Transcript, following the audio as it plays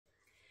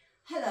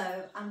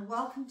Hello and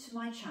welcome to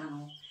my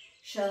channel,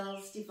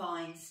 Shirl's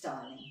Divine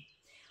Styling.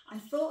 I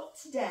thought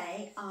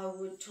today I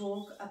would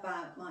talk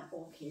about my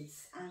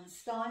orchids and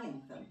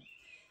styling them,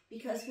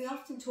 because we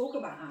often talk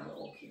about our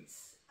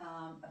orchids,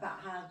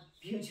 about how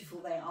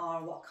beautiful they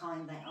are, what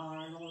kind they are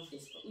and all of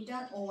this, but we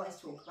don't always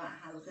talk about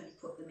how we're going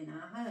to put them in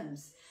our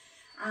homes.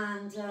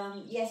 And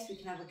yes, we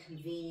can have a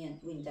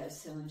convenient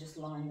windowsill and just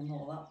line them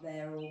all up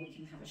there, or we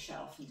can have a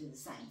shelf and do the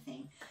same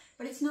thing.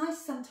 But it's nice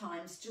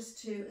sometimes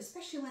just to,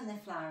 especially when they're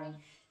flowering,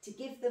 to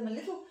give them a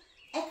little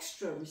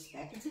extra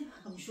respect.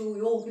 I'm sure we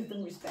all give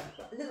them respect,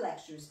 but a little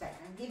extra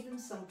respect, and give them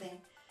something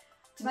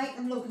to make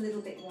them look a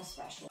little bit more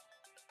special.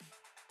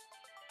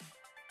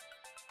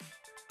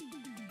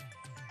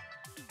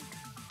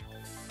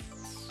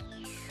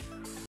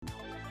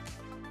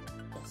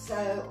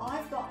 So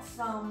I've got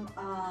some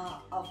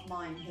of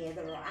mine here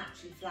that are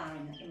actually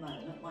flowering at the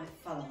moment, my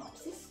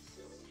Phalaenopsis.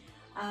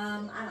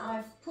 And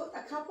I've put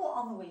a couple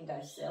on the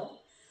windowsill.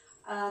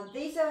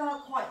 These are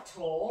quite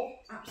tall,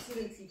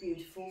 absolutely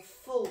beautiful,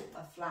 full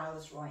of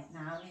flowers right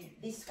now. I mean,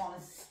 this one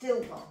has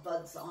still got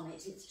buds on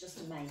it. It's just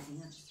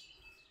amazing. I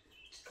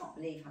just can't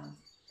believe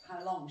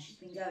how long she's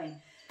been going.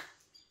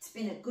 It's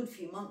been a good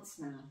few months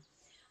now.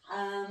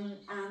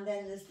 And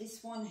then there's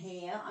this one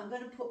here. I'm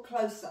going to put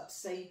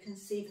close-ups so you can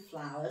see the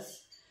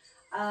flowers.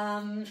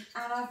 And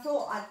I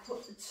thought I'd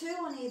put the two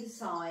on either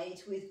side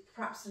with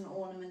perhaps an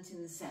ornament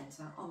in the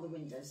centre on the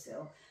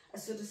windowsill, a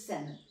sort of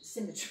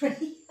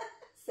symmetry.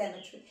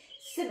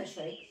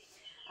 Symmetry.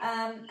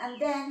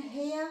 And then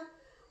here,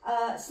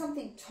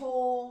 something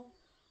tall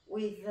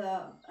with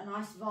a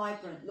nice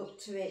vibrant look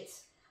to it.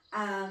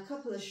 A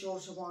couple of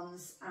shorter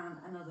ones and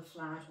another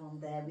flowered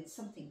one there with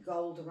something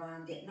gold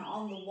around it. And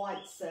on the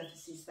white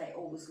surfaces, they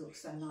always look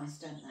so nice,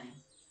 don't they?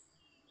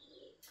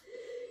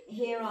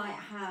 Here I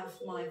have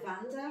my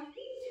Vanda,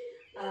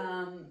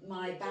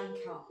 my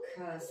Bangkok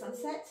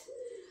Sunset,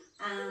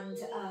 and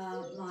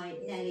my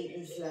Nelly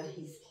Isla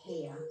is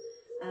here.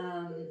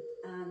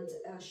 And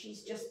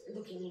she's just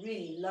looking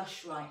really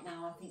lush right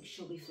now. I think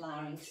she'll be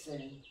flowering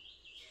soon.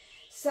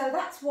 So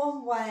that's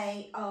one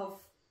way of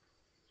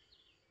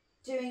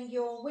doing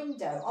your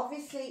window.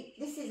 Obviously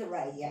this is a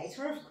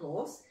radiator, of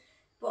course,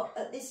 but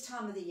at this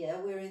time of the year,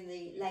 we're in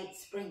the late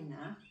spring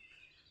now,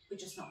 we're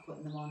just not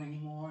putting them on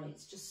anymore.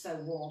 It's just so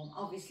warm.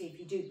 Obviously if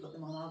you do put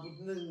them on, I would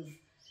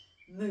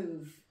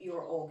move your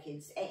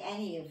orchids,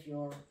 any of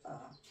your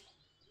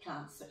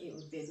plants. It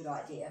would be a good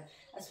idea.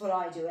 That's what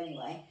I do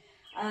anyway.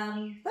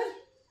 But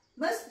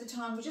most of the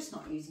time we're just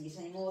not using it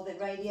anymore, the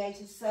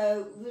radiator,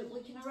 so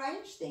we can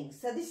arrange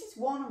things. So this is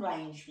one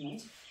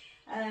arrangement.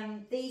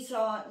 These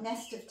are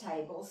nest of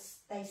tables,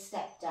 they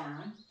step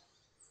down,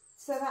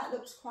 so that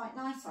looks quite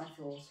nice, I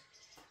thought.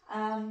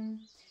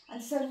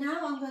 And so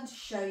now I'm going to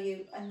show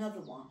you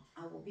another one.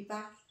 I will be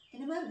back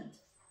in a moment.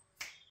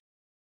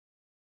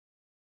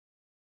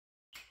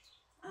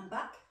 I'm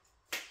back.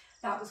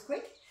 That was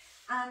quick.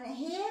 And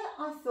here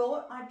I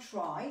thought I'd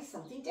try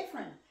something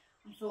different.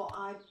 I thought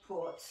I'd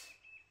put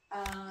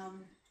a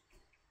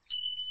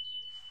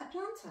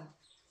planter.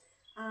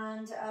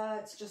 And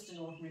it's just an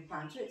ordinary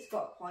planter. It's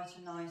got quite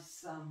a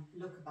nice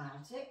look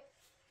about it.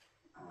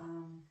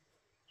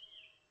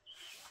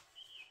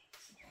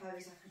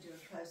 Suppose I could do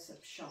a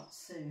close-up shot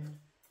soon.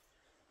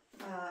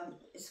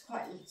 It's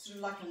quite sort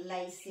of like a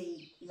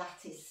lacy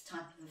lattice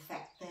type of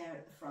effect there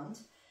at the front.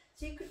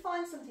 So you could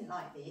find something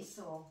like this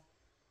or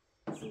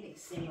something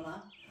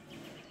similar,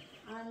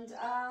 and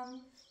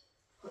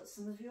put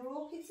some of your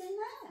orchids in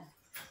there.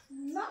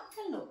 And that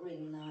can look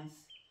really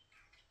nice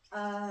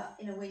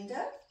in a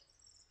window,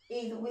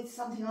 either with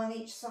something on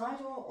each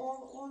side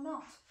or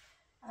not.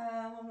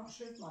 I'm not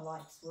sure if my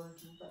light's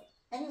working, but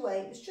anyway,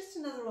 it was just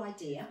another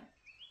idea.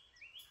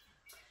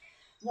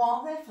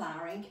 While they're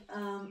flowering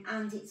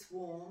and it's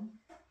warm,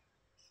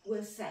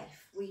 we're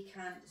safe. We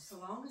can, so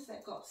long as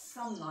they've got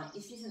sunlight.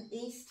 This is an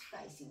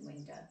east-facing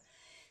window,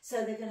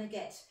 so they're going to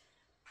get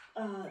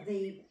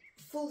the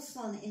full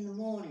sun in the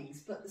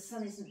mornings, but the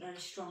sun isn't very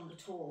strong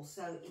at all,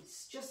 so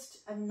it's just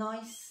a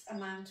nice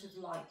amount of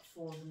light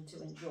for them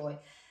to enjoy.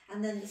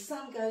 And then the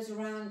sun goes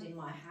around in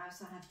my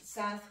house. I have the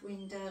south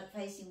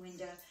facing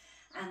window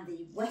and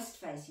the west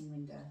facing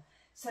window,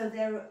 so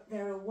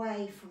they're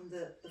away from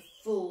the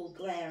full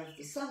glare of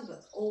the sun,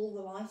 but all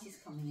the light is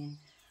coming in.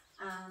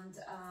 And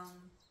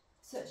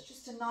so it's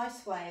just a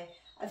nice way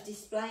of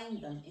displaying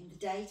them in the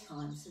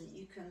daytime, so that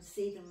you can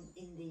see them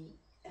in the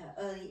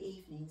early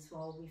evenings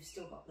while we've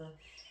still got the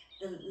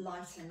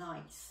lighter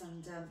nights,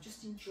 and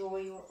just enjoy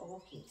your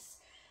orchids.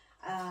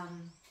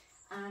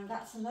 And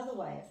that's another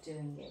way of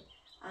doing it.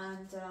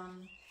 And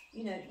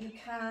you know, you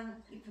can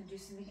do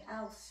something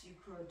else. You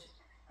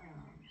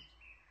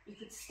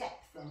could step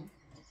them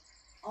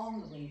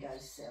on the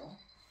windowsill.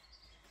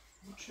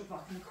 I'm not sure if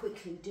I can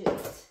quickly do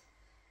it.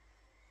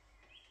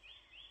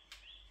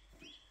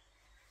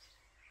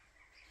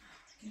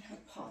 Get her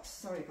pot.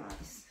 Sorry about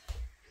this.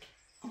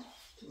 Oh,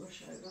 to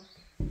rush over.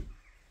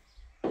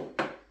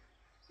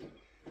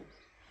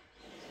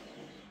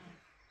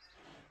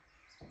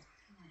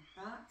 Like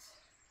that.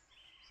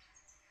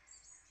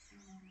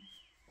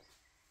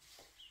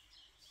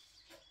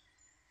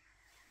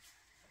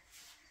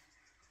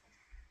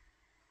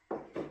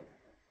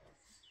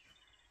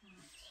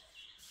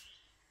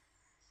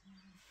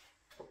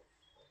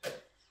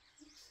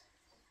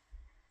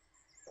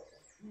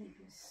 Maybe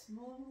a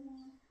smaller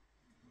one.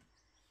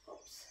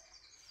 Oops.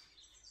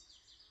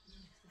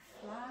 Move the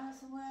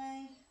flowers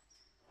away.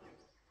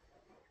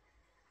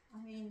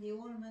 I mean the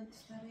ornaments,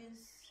 that is.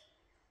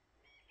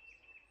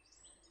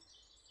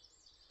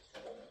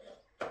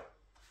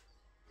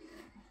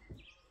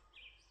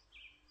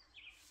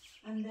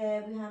 And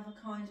there we have a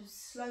kind of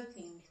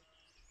sloping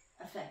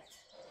effect.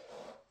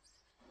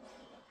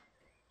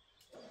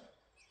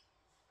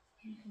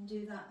 You can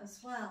do that as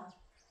well.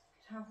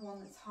 You could have one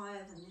that's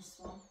higher than this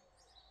one.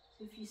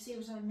 So if you see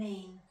what I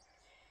mean,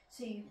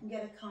 so you can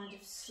get a kind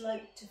of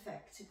sloped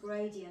effect, a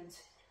gradient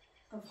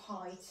of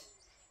height,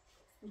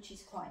 which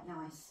is quite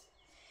nice.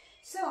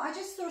 So I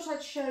just thought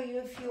I'd show you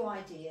a few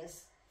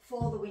ideas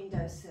for the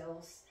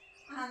windowsills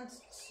and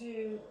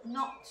to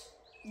not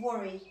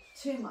worry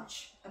too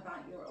much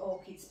about your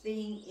orchids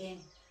being in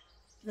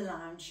the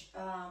lounge,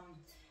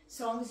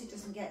 so long as it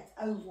doesn't get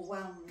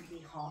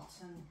overwhelmingly hot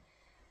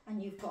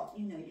and you've got,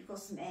 you know, you've got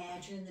some air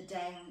during the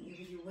day, haven't you,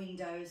 with your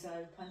windows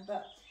open.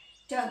 But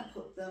don't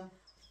put them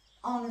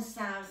on a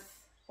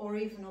south or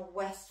even a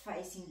west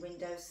facing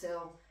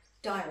windowsill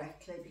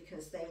directly,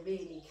 because they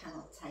really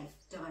cannot take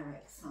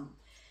direct sun.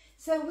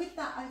 So with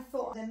that, I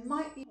thought there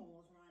might be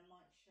more that I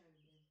might show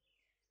you.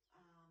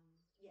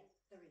 Yeah,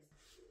 there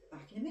is.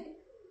 Back in a minute.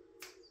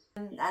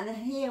 And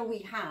here we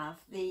have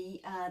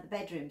the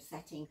bedroom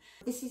setting.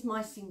 This is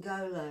my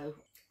Singolo,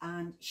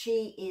 and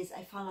she is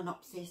a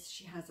Phalaenopsis.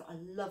 She has a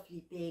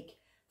lovely big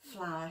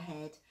flower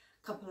head,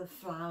 a couple of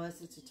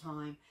flowers at a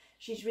time.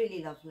 She's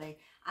really lovely,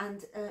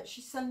 and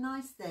she's so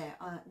nice there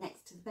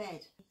next to the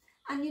bed.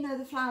 And you know,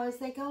 the flowers,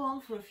 they go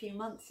on for a few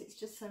months. It's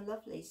just so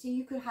lovely. So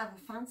you could have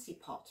a fancy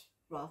pot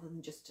rather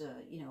than just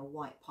a, you know, a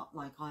white pot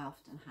like I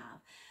often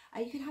have.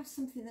 You could have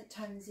something that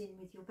tones in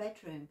with your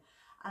bedroom.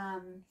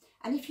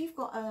 And if you've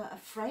got a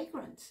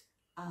fragrant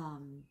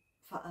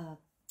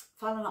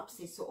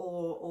Phalaenopsis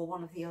or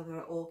one of the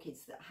other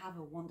orchids that have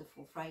a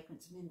wonderful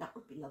fragrance, I mean, that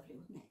would be lovely,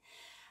 wouldn't it?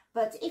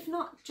 But if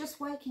not,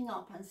 just waking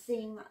up and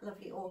seeing that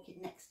lovely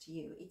orchid next to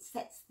you, it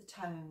sets the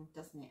tone,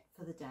 doesn't it,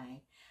 for the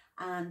day.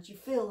 And you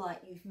feel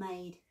like you've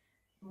made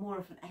more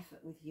of an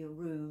effort with your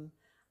room,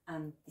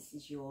 and this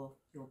is your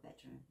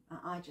bedroom.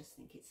 I just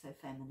think it's so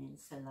feminine,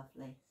 so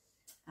lovely.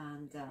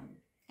 And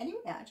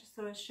anyway, I just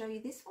thought I'd show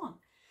you this one.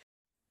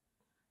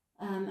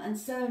 And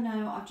so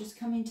now I've just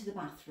come into the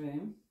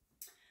bathroom,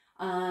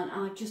 and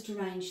I've just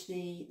arranged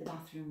the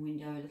bathroom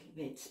window a little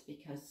bit,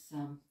 because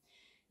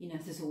you know,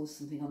 there's always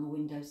something on the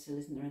windowsill,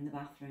 isn't there, in the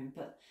bathroom.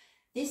 But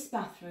this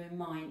bathroom,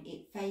 mine,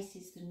 it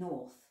faces the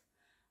north.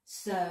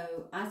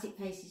 So as it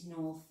faces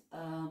north,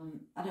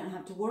 I don't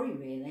have to worry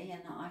really,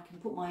 and I can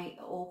put my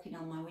orchid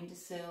on my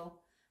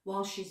windowsill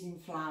while she's in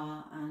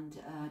flower and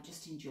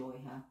just enjoy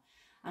her.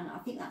 And I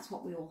think that's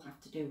what we all have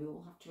to do. We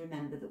all have to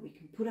remember that we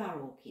can put our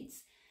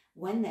orchids,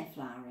 when they're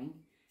flowering,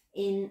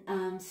 in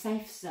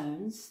safe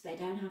zones. They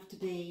don't have to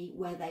be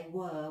where they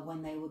were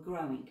when they were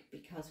growing,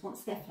 because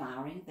once they're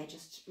flowering, they're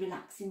just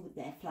relaxing with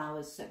their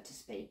flowers, so to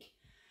speak.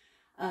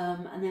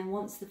 And then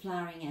once the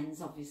flowering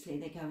ends, obviously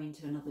they go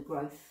into another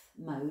growth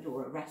mode,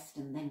 or a rest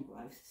and then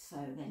growth. So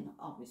then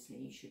obviously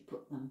you should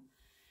put them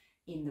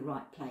in the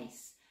right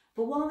place.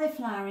 But while they're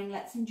flowering,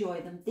 let's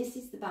enjoy them. This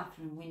is the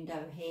bathroom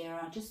window here.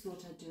 I just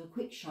thought I'd do a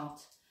quick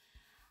shot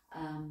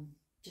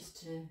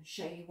just to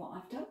show you what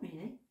I've done,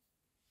 really.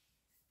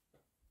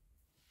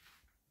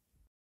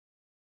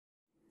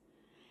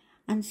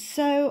 And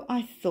so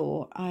I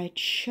thought I'd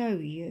show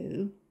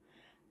you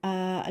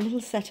a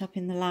little setup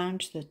in the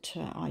lounge that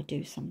I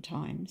do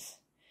sometimes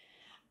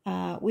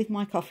with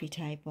my coffee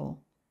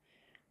table.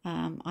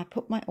 I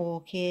put my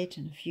orchid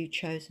and a few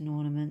chosen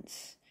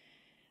ornaments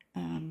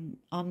on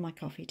my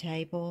coffee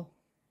table.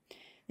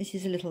 This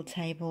is a little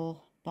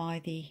table by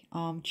the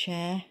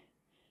armchair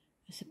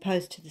as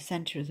opposed to the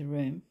centre of the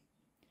room.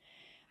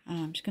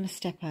 I'm just going to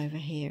step over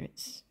here.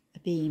 It's a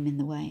beam in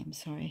the way, I'm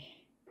sorry.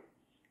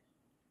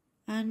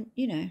 And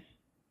you know,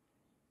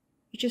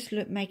 you just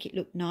make it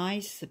look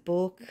nice. A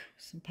book,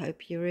 some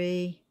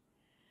potpourri,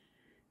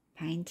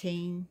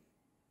 painting,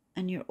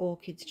 and your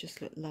orchids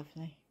just look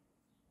lovely.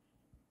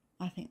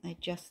 I think they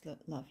just look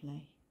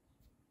lovely.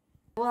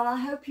 Well, I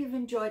hope you've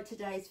enjoyed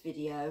today's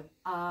video.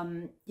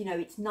 You know,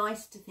 it's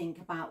nice to think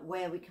about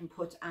where we can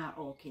put our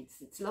orchids.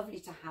 It's lovely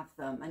to have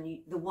them, and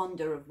the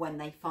wonder of when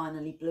they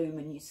finally bloom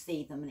and you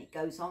see them, and it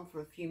goes on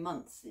for a few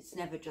months. It's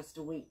never just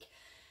a week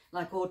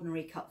like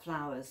ordinary cut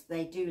flowers.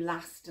 They do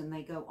last and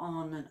they go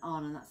on,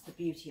 and that's the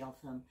beauty of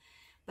them.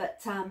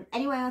 But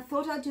anyway, I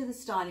thought I'd do the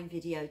styling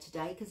video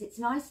today because it's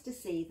nice to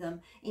see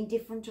them in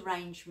different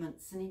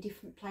arrangements and in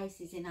different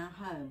places in our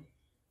home.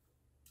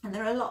 And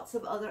there are lots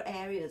of other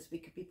areas we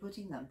could be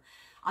putting them.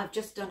 I've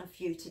just done a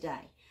few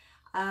today.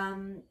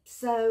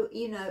 So,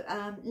 you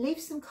know,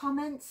 leave some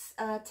comments.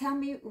 Tell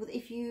me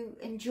if you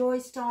enjoy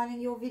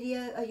styling your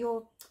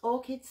your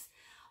orchids,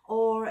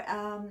 or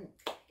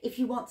if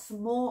you want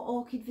some more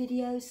orchid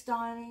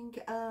styling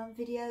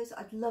videos.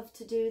 I'd love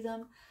to do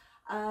them.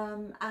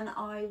 And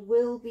I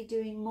will be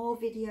doing more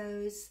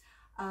videos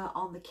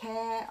on the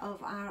care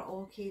of our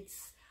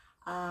orchids,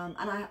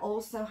 And I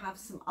also have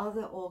some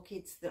other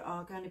orchids that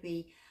are going to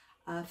be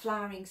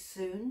flowering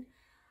soon.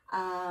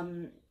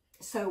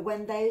 So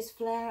when those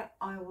flare,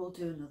 I will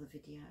do another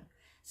video.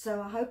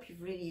 So I hope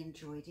you've really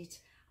enjoyed it,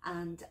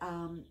 and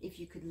if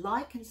you could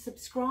like and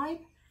subscribe,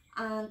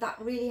 and that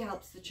really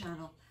helps the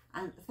channel.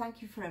 And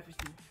thank you for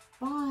everything.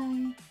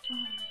 Bye.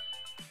 Bye.